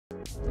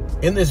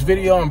In this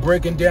video, I'm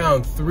breaking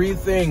down 3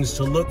 things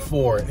to look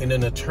for in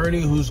an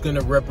attorney who's going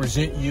to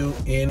represent you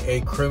in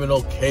a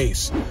criminal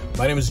case.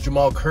 My name is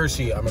Jamahl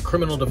Kersey. I'm a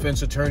criminal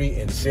defense attorney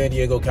in San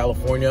Diego,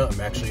 California.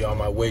 I'm actually on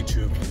my way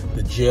to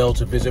the jail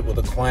to visit with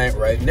a client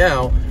right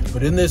now.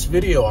 But in this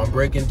video, I'm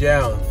breaking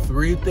down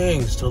 3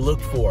 things to look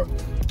for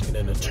in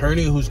an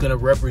attorney who's going to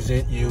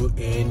represent you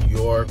in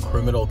your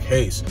criminal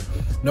case.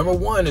 Number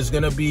 1 is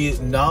going to be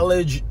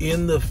knowledge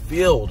in the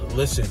field.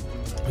 Listen,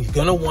 you're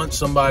going to want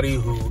somebody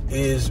who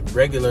is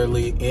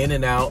regularly in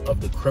and out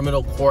of the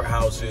criminal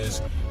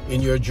courthouses in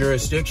your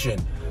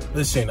jurisdiction.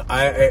 Listen,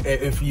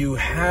 if you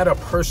had a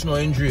personal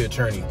injury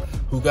attorney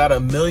who got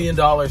 $1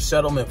 million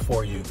settlement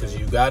for you because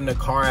you got in a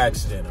car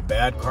accident, a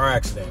bad car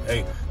accident,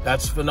 hey,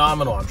 that's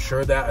phenomenal. I'm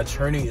sure that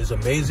attorney is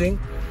amazing.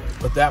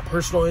 But that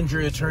personal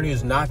injury attorney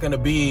is not going to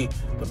be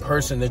the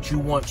person that you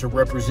want to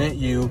represent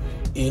you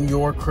in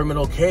your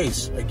criminal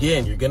case.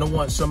 Again, you're going to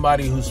want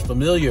somebody who's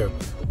familiar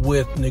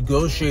with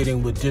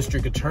negotiating with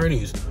district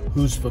attorneys,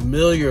 who's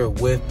familiar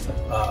with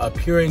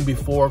appearing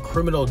before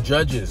criminal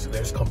judges.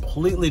 There's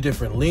completely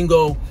different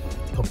lingo,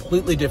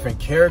 completely different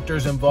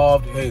characters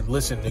involved. Hey,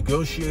 listen,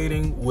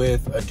 negotiating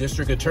with a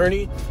district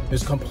attorney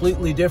is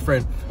completely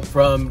different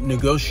from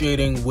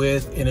negotiating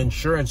with an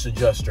insurance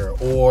adjuster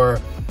or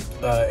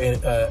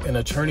an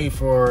attorney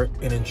for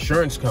an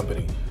insurance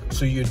company.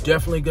 So you're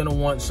definitely going to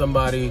want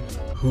somebody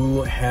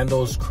who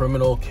handles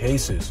criminal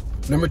cases.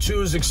 Number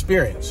 2 is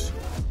experience.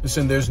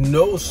 Listen, there's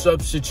no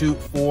substitute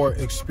for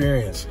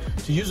experience.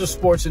 To use a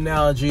sports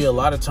analogy, a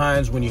lot of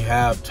times when you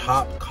have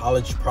top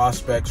college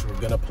prospects who are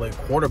going to play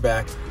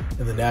quarterback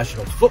in the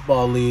National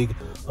Football League,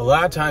 a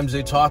lot of times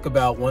they talk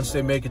about once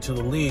they make it to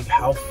the league,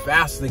 how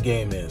fast the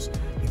game is.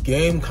 The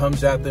game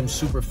comes at them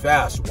super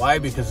fast. Why?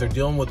 Because they're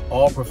dealing with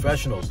all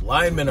professionals.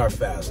 Linemen are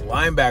fast.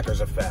 Linebackers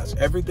are fast.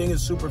 Everything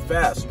is super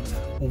fast.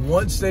 But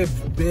once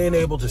they've been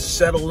able to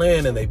settle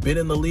in and they've been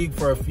in the league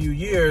for a few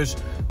years,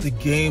 the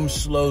game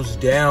slows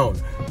down.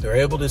 They're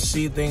able to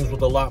see things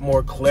with a lot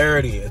more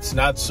clarity. It's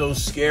not so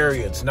scary.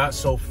 It's not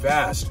so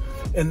fast.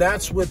 And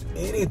that's with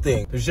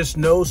anything. There's just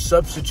no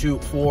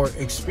substitute for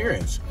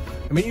experience.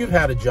 I mean, you've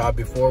had a job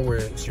before where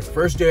it's your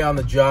first day on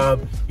the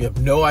job, you have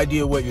no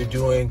idea what you're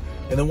doing,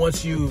 and then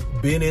once you've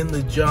been in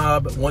the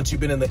job, once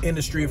you've been in the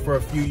industry for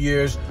a few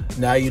years,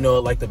 now you know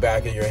it like the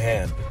back of your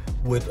hand.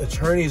 With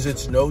attorneys,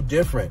 it's no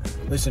different.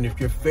 Listen,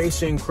 if you're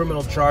facing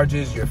criminal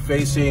charges, you're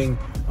facing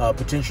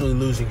potentially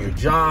losing your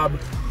job,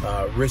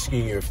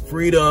 risking your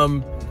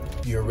freedom,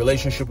 your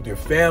relationship with your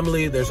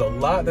family, there's a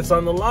lot that's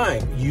on the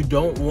line. You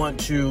don't want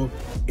to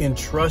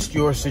entrust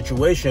your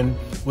situation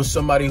with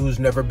somebody who's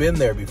never been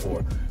there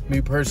before. Me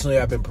personally,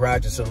 I've been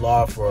practicing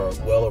law for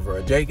well over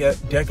a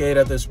decade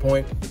at this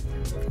point.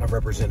 I've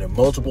represented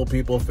multiple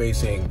people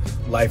facing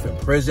life in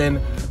prison.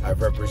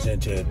 I've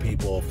represented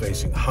people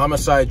facing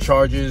homicide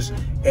charges.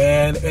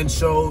 And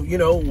so, you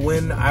know,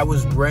 when I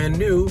was brand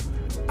new,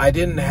 I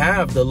didn't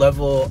have the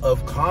level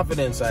of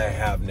confidence I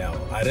have now.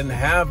 I didn't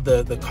have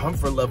the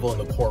comfort level in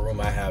the courtroom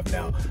I have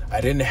now.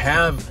 I didn't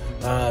have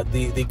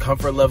the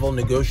comfort level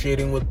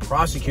negotiating with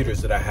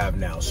prosecutors that I have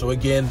now. So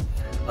again,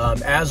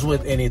 as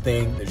with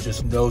anything, there's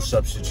just no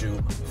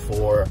substitute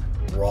for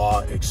raw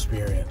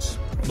experience.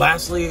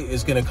 Lastly,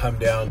 is going to come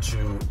down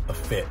to a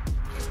fit.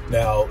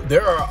 Now,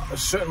 there are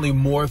certainly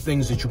more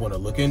things that you want to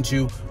look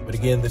into, but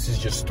again, this is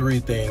just 3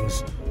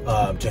 things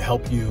to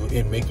help you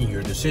in making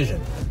your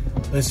decision.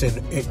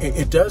 Listen,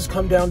 it does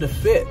come down to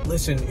fit.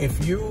 Listen,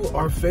 if you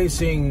are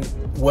facing,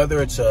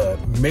 whether it's a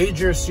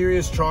major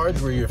serious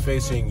charge where you're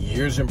facing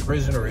years in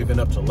prison or even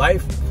up to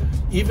life,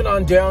 even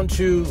on down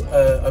to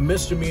a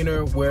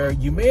misdemeanor where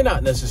you may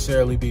not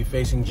necessarily be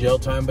facing jail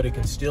time, but it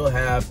can still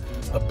have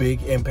a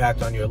big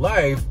impact on your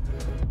life,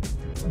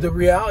 the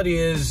reality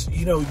is,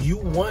 you know, you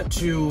want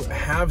to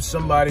have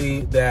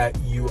somebody that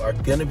you are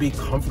going to be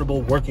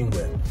comfortable working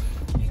with.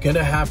 You're going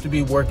to have to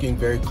be working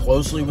very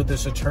closely with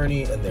this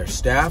attorney and their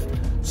staff.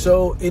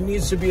 So it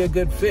needs to be a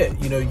good fit.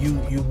 You know,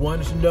 you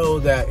want to know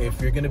that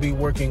if you're going to be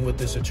working with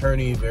this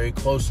attorney very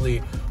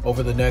closely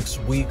over the next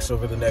weeks,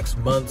 over the next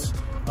months,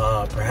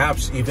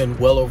 perhaps even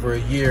well over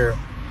a year,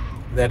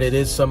 that it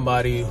is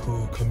somebody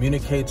who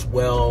communicates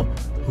well,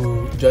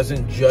 who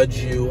doesn't judge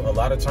you. A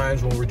lot of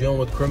times when we're dealing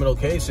with criminal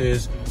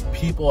cases,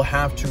 people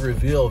have to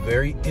reveal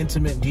very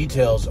intimate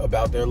details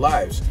about their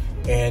lives,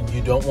 and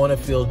you don't want to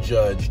feel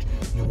judged.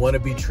 You want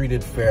to be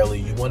treated fairly.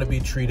 You want to be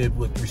treated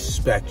with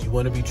respect. You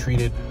want to be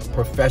treated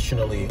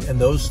professionally, and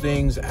those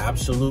things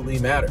absolutely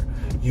matter.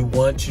 You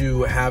want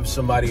to have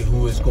somebody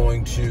who is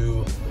going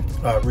to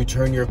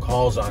return your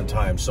calls on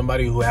time,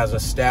 somebody who has a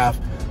staff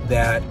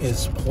that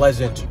is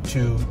pleasant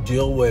to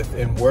deal with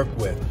and work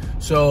with.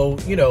 So,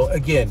 you know,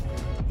 again,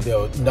 you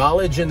know,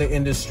 knowledge in the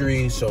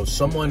industry, so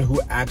someone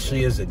who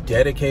actually is a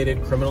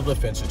dedicated criminal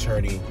defense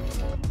attorney,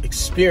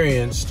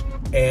 experienced,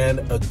 and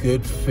a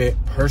good fit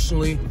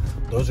personally.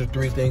 Those are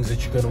 3 things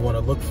that you're going to want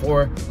to look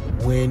for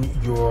when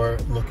you're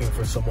looking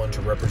for someone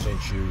to represent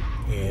you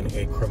in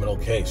a criminal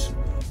case.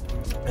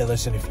 And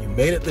listen, if you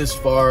made it this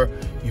far,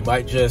 you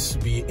might just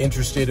be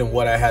interested in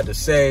what I had to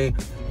say.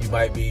 you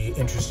might be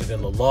interested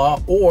in the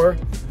law, or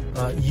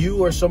you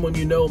or someone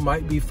you know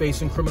might be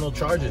facing criminal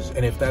charges.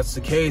 And if that's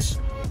the case,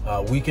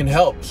 we can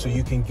help. So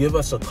you can give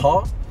us a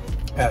call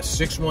at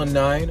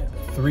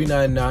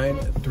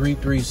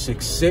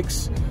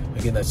 619-399-3366.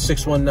 Again, that's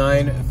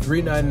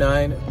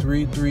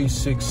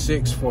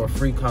 619-399-3366 for a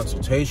free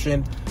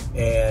consultation.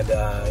 And,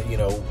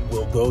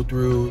 we'll go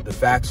through the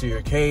facts of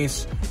your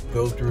case,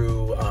 go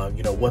through,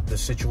 what the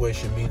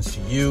situation means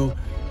to you.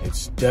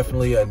 It's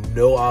definitely a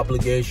no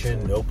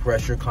obligation, no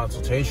pressure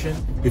consultation.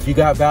 If you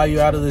got value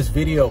out of this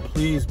video,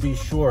 please be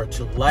sure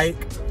to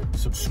like,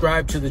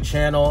 subscribe to the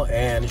channel,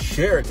 and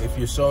share it if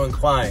you're so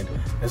inclined.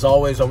 As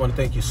always, I want to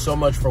thank you so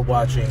much for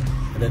watching,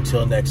 and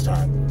until next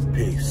time,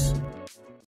 peace.